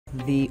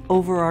The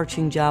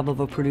overarching job of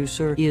a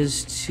producer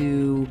is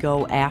to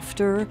go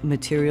after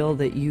material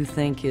that you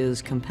think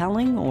is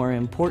compelling or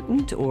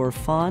important or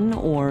fun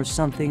or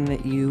something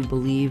that you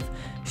believe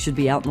should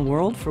be out in the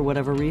world for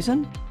whatever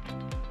reason.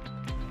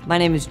 My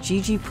name is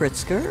Gigi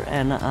Pritzker,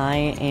 and I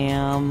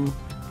am,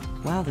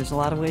 wow, there's a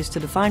lot of ways to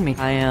define me.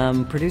 I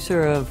am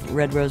producer of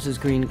Red Roses,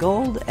 Green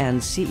Gold and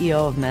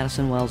CEO of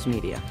Madison Wells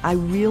Media. I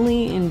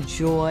really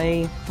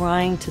enjoy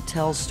trying to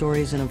tell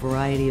stories in a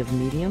variety of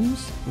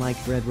mediums, like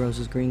Red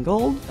Roses, Green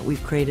Gold.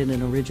 We've created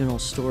an original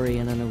story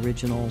and an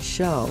original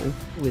show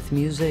with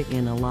music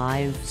in a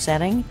live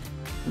setting.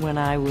 When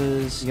I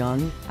was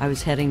young, I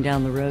was heading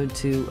down the road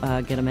to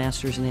get a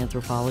master's in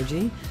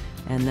anthropology.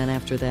 And then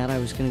after that, I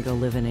was going to go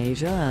live in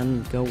Asia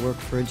and go work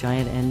for a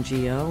giant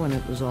NGO, and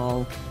it was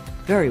all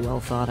very well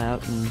thought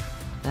out, and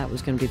that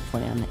was going to be the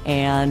plan.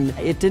 And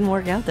it didn't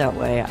work out that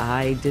way.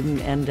 I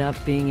didn't end up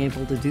being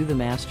able to do the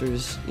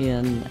master's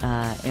in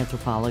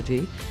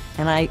anthropology.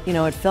 And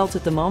it felt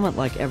at the moment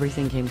like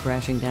everything came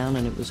crashing down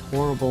and it was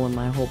horrible and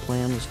my whole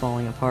plan was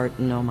falling apart,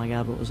 and oh my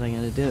God, what was I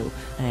going to do?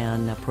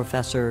 And a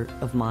professor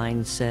of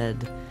mine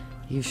said,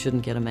 "You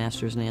shouldn't get a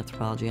master's in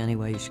anthropology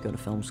anyway, you should go to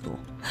film school."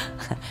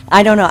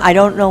 I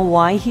don't know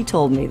why he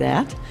told me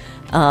that.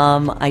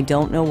 I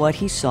don't know what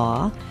he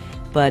saw.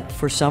 But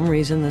for some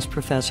reason, this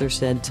professor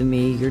said to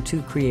me, "You're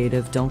too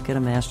creative, don't get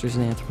a master's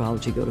in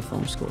anthropology, go to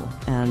film school."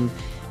 And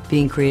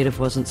being creative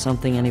wasn't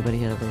something anybody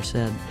had ever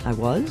said I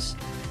was,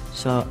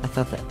 so I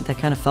thought that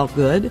kind of felt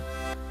good.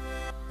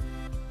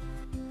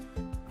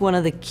 One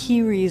of the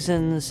key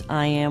reasons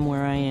I am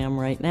where I am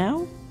right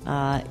now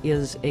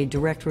is a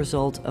direct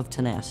result of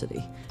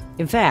tenacity.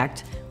 In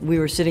fact, we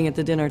were sitting at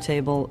the dinner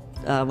table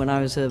when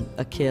I was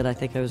a kid, I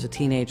think I was a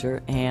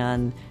teenager,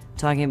 and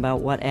talking about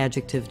what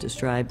adjective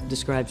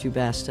describes you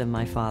best, and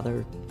my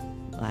father,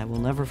 I will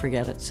never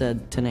forget it,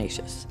 said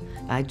tenacious.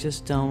 I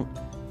just don't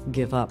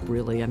give up,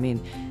 really. I mean,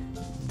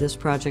 this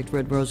project,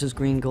 Red Roses,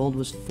 Green Gold,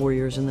 was 4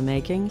 years in the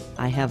making.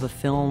 I have a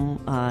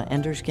film,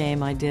 Ender's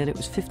Game, I did. It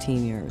was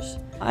 15 years.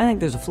 I think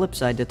there's a flip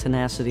side to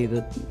tenacity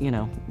that,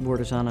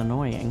 borders on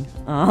annoying.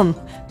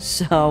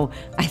 So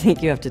I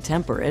think you have to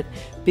temper it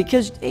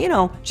because,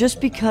 just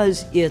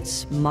because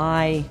it's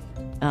my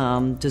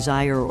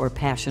desire or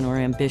passion or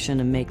ambition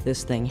to make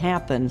this thing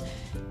happen,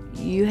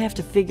 you have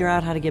to figure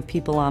out how to get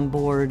people on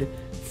board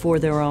for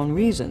their own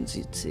reasons.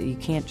 You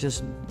can't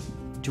just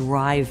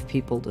drive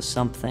people to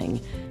something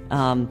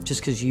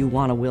just because you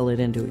want to will it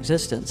into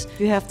existence.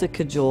 You have to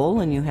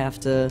cajole and you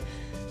have to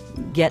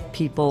get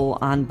people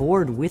on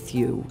board with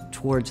you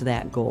towards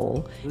that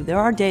goal. There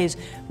are days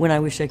when I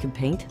wish I could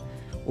paint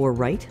or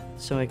write,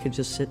 so I could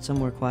just sit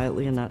somewhere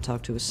quietly and not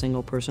talk to a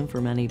single person for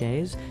many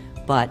days,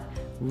 but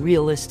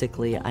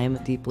realistically, I am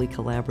deeply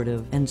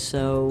collaborative, and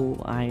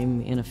so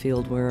I'm in a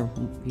field where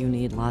you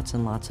need lots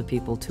and lots of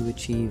people to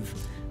achieve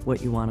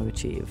what you want to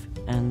achieve,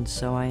 and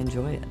so I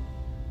enjoy it.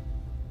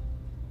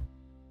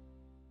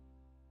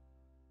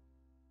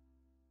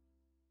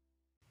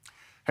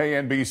 Hey,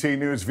 NBC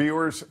News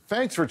viewers,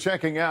 thanks for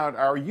checking out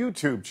our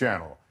YouTube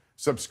channel.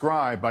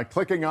 Subscribe by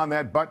clicking on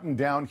that button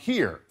down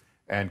here,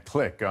 and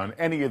click on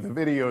any of the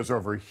videos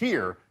over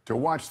here to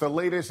watch the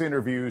latest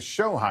interviews,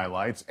 show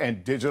highlights,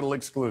 and digital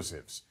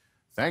exclusives.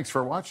 Thanks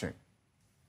for watching.